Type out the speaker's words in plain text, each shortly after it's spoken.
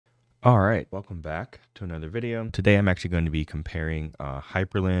All right, welcome back to another video. Today I'm actually going to be comparing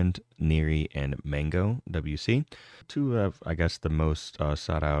Hyprland, Niri, and MangoWC, two of, I guess, the most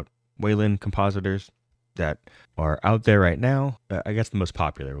sought out Wayland compositors that are out there right now. I guess the most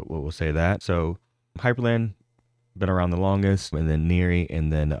popular, we'll say that. So Hyprland, been around the longest, and then Niri,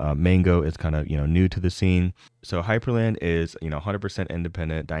 and then Mango is kind of new to the scene. So Hyprland is 100%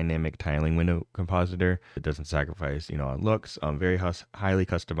 independent dynamic tiling window compositor. It doesn't sacrifice on looks. Very highly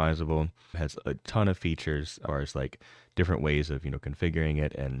customizable. Has a ton of features as far as like different ways of configuring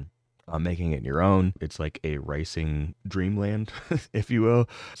it and making it your own. It's like a racing dreamland, if you will.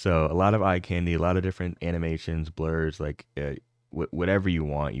 So a lot of eye candy, a lot of different animations, blurs, like whatever you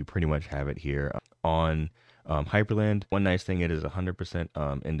want, you pretty much have it here on Hyprland. One nice thing, it is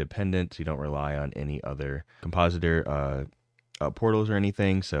 100% independent, so you don't rely on any other compositor portals or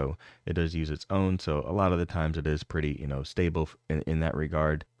anything, so it does use its own. So a lot of the times it is pretty stable in that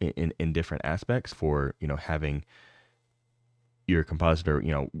regard in different aspects for having your compositor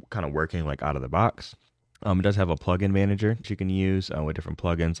kind of working like out of the box. It does have a plugin manager that you can use with different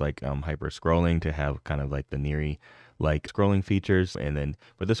plugins like hyper scrolling to have kind of like the Niri like scrolling features. And then,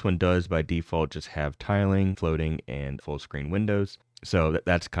 but this one does by default just have tiling, floating, and full screen windows. So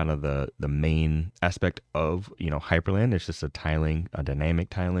that's kind of the main aspect of Hyprland. It's just a dynamic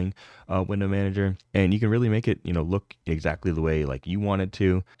tiling window manager, and you can really make it look exactly the way like you want it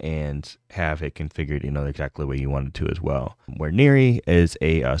to, and have it configured exactly the way you want it to as well. Where Niri is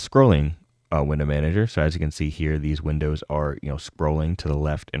a scrolling window manager. So as you can see here, these windows are scrolling to the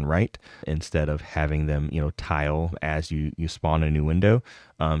left and right instead of having them tile as you spawn a new window.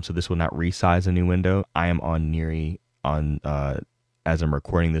 So this will not resize a new window. I am on Niri as I'm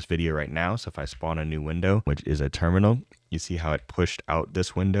recording this video right now. So if I spawn a new window, which is a terminal, you see how it pushed out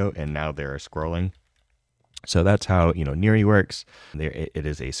this window and now they're scrolling. So that's how Niri works. It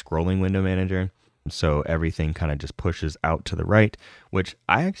is a scrolling window manager. So everything kind of just pushes out to the right, which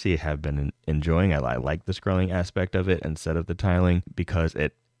I actually have been enjoying. I like the scrolling aspect of it instead of the tiling because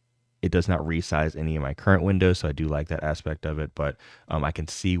it does not resize any of my current windows. So I do like that aspect of it, but I can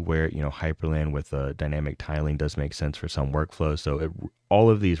see where Hyprland with dynamic tiling does make sense for some workflows. So all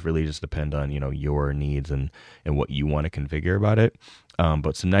of these really just depend on your needs and what you want to configure about it.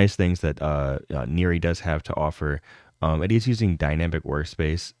 But some nice things that Niri does have to offer. It is using dynamic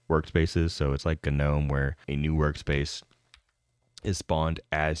workspaces, so it's like GNOME where a new workspace is spawned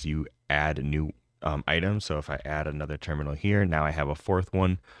as you add new items. So if I add another terminal here, now I have a fourth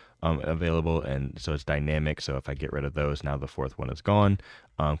one available, and so it's dynamic. So if I get rid of those, now the fourth one is gone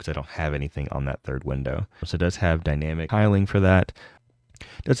because I don't have anything on that third window. So it does have dynamic tiling for that.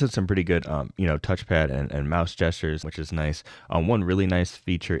 Does have some pretty good, touchpad and mouse gestures, which is nice. One really nice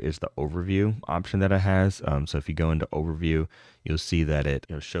feature is the overview option that it has. So if you go into overview, you'll see that it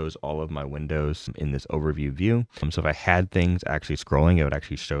shows all of my windows in this overview view. So if I had things actually scrolling, it would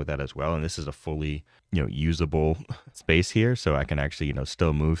actually show that as well. And this is a fully, usable space here. So I can actually,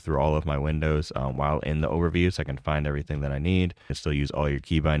 still move through all of my windows while in the overview. So I can find everything that I need and still use all your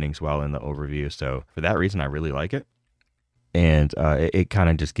key bindings while in the overview. So for that reason, I really like it. And it kind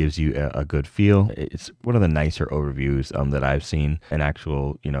of just gives you a good feel. It's one of the nicer overviews that I've seen an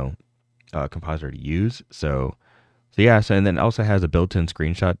actual, compositor to use. So yeah, and then it also has a built-in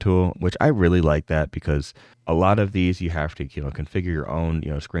screenshot tool, which I really like that because a lot of these you have to, configure your own,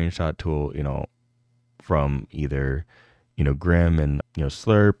 screenshot tool, from either, Grim and,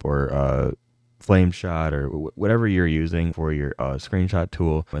 Slurp or Flame Shot or whatever you're using for your screenshot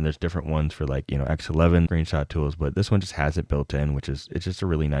tool. And there's different ones for like X11 screenshot tools, but this one just has it built in, which is it's just a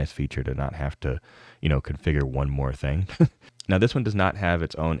really nice feature to not have to configure one more thing. Now this one does not have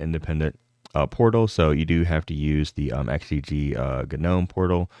its own independent portal, so you do have to use the XDG GNOME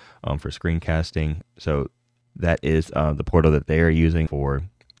portal for screencasting. So that is the portal that they are using for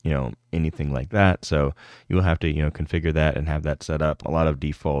anything like that. So you will have to configure that and have that set up. A lot of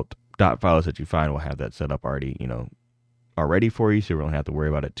default dot files that you find will have that set up already, already for you, so you don't have to worry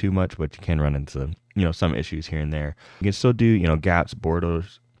about it too much, but you can run into, some issues here and there. You can still do, gaps,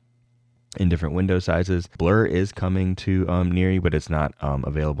 borders in different window sizes. Blur is coming to Niri, but it's not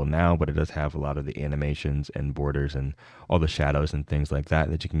available now, but it does have a lot of the animations and borders and all the shadows and things like that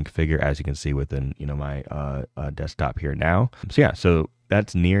you can configure, as you can see within, my desktop here now. So yeah, so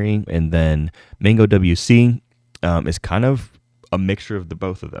that's Niri. And then MangoWC is kind of a mixture of the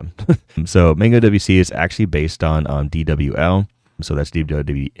both of them. So MangoWC is actually based on DWL. So that's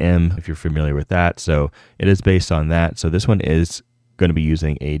DWM, if you're familiar with that. So it is based on that. So this one is going to be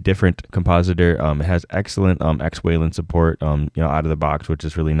using a different compositor. It has excellent X-Wayland support, out of the box, which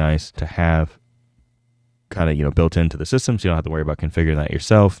is really nice to have kind of, built into the system. So you don't have to worry about configuring that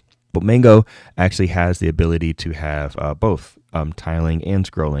yourself. But Mango actually has the ability to have both tiling and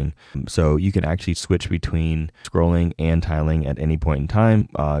scrolling. So you can actually switch between scrolling and tiling at any point in time,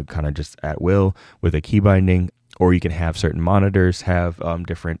 kind of just at will with a key binding. Or you can have certain monitors have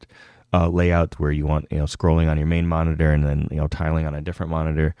different layouts where you want scrolling on your main monitor and then tiling on a different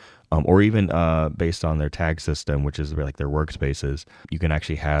monitor, or even based on their tag system, which is like their workspaces. You can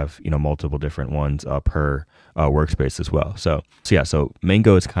actually have multiple different ones per workspace as well. So yeah, so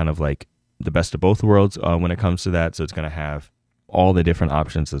Mango is kind of like the best of both worlds when it comes to that. So it's going to have all the different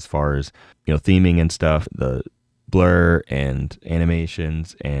options as far as theming and stuff, the blur and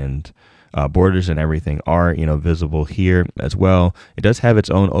animations and borders and everything are visible here as well. It does have its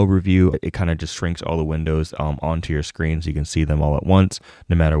own overview. It kind of just shrinks all the windows onto your screen so you can see them all at once,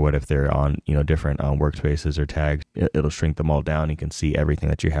 no matter what, if they're on different workspaces or tags. It'll shrink them all down. You can see everything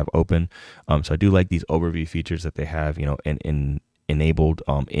that you have open. So I do like these overview features that they have enabled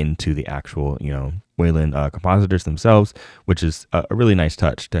into the actual Wayland compositors themselves, which is a really nice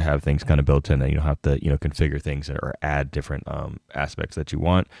touch to have things kind of built in, and you don't have to configure things or add different aspects that you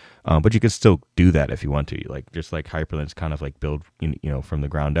want, but you can still do that if you want to. Like just like Hyprland's kind of like build from the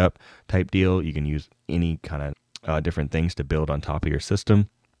ground up type deal. You can use any kind of different things to build on top of your system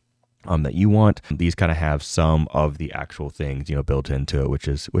that you want. These kind of have some of the actual things built into it, which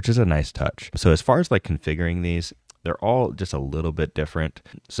is a nice touch. So as far as like configuring these, they're all just a little bit different.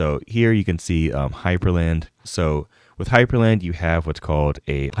 So here you can see Hyprland. So with Hyprland, you have what's called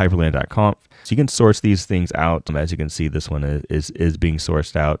a hyprland.conf. So you can source these things out. As you can see, this one is being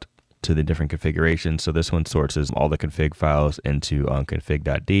sourced out to the different configurations. So this one sources all the config files into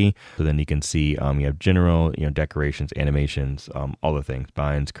config.d. So then you can see you have general, decorations, animations, all the things,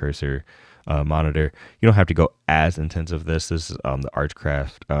 binds, cursor, monitor. You don't have to go as intensive. This is the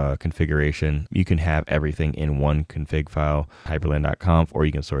Archcraft configuration. You can have everything in one config file, hyprland.conf, or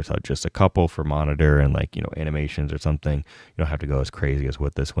you can source out just a couple for monitor and like animations or something. You don't have to go as crazy as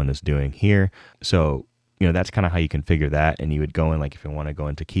what this one is doing here. So that's kind of how you configure that. And you would go in, like if you want to go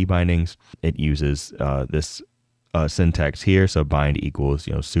into key bindings, it uses this syntax here. So bind equals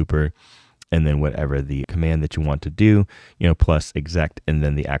super, and then whatever the command that you want to do, plus exec, and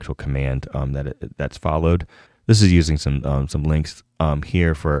then the actual command that's followed. This is using some links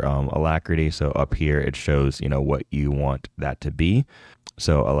here for Alacrity. So up here it shows what you want that to be.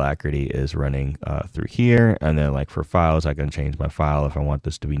 So Alacrity is running through here, and then like for files, I can change my file if I want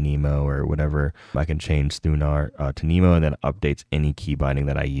this to be Nemo or whatever. I can change Thunar to Nemo, and then updates any key binding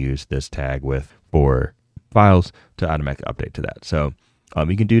that I use this tag with for files to automatically update to that. So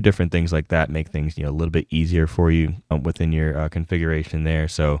you can do different things like that, make things a little bit easier for you within your configuration there.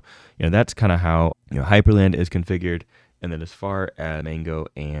 So that's kind of how Hyprland is configured. And then as far as Mango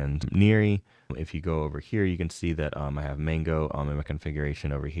and Niri, if you go over here, you can see that I have Mango in my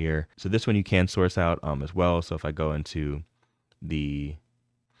configuration over here. So this one you can source out as well. So if I go into the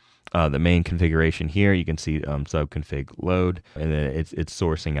main configuration here, you can see subconfig load, and then it's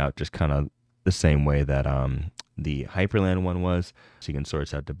sourcing out just kind of the same way that the Hyprland one was. So you can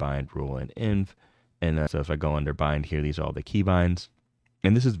source out to bind, rule, and inv. And so if I go under bind here, these are all the keybinds.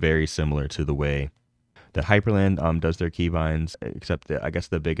 And this is very similar to the way that Hyprland does their keybinds, except that I guess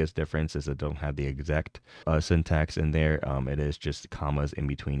the biggest difference is it don't have the exec syntax in there. It is just commas in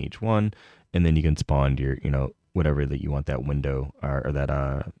between each one, and then you can spawn your whatever that you want that window or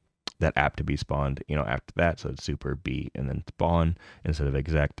that app to be spawned after that. So it's super B and then spawn instead of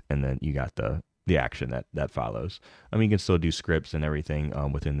exec, and then you got the action that follows. You can still do scripts and everything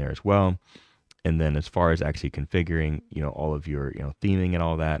within there as well. And then as far as actually configuring all of your theming and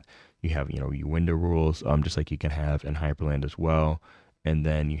all that, you have your window rules just like you can have in Hyprland as well. And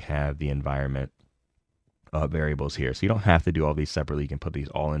then you have the environment variables here. So you don't have to do all these separately. You can put these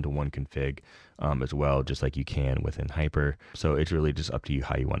all into one config as well, just like you can within Hyper. So it's really just up to you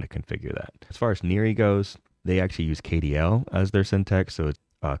how you want to configure that. As far as Niri goes, they actually use KDL as their syntax. So it's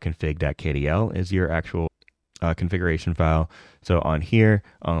config.kdl is your actual configuration file. So on here,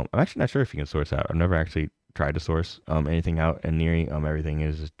 I'm actually not sure if you can source out. I've never actually tried to source anything out in Niri. Everything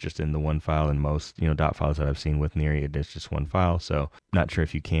is just in the one file, and most dot files that I've seen with Niri, it is just one file. So not sure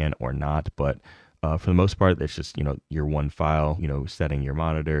if you can or not, but for the most part, it's just your one file, setting your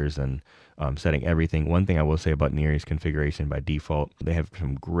monitors and setting everything. One thing I will say about Niri's configuration by default, they have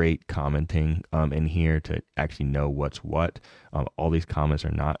some great commenting in here to actually know what's what. All these comments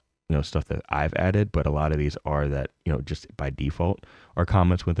are not stuff that I've added, but a lot of these are that just by default are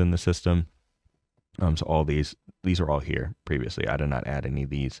comments within the system. So all these are all here previously. I did not add any of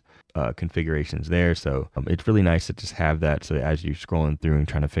these configurations there. So it's really nice to just have that. So as you're scrolling through and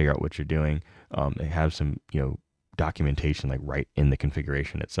trying to figure out what you're doing, they have some, documentation like right in the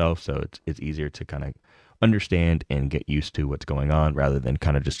configuration itself, so it's easier to kind of understand and get used to what's going on rather than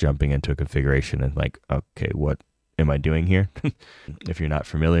kind of just jumping into a configuration and like, okay, what am I doing here? If you're not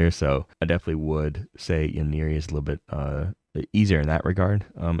familiar. So I definitely would say Niri is a little bit easier in that regard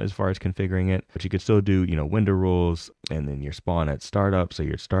as far as configuring it, but you could still do, window rules and then your spawn at startup. So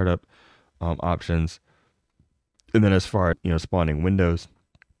your startup options. And then as far as, spawning windows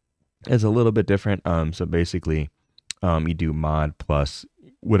is a little bit different. So basically you do mod plus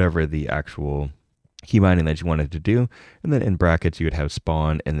whatever the actual key binding that you wanted to do, and then in brackets you would have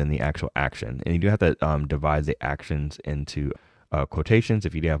spawn and then the actual action, and you do have to divide the actions into quotations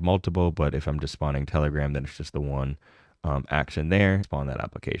if you do have multiple, but if I'm just spawning Telegram, then it's just the one action there, spawn that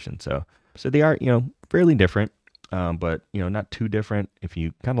application. So they are fairly different, but not too different. If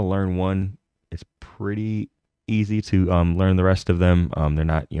you kind of learn one, it's pretty easy to learn the rest of them. They're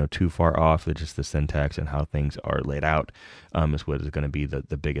not too far off. They're just the syntax and how things are laid out is what is going to be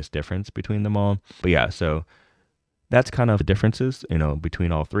the biggest difference between them all. But yeah, so that's kind of the differences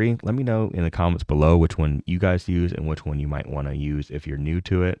between all three. Let me know in the comments below which one you guys use and which one you might want to use if you're new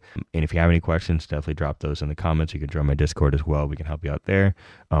to it. And if you have any questions, definitely drop those in the comments. You can join my Discord as well. We can help you out there.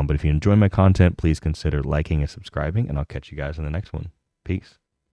 But if you enjoy my content, please consider liking and subscribing, and I'll catch you guys in the next one. Peace.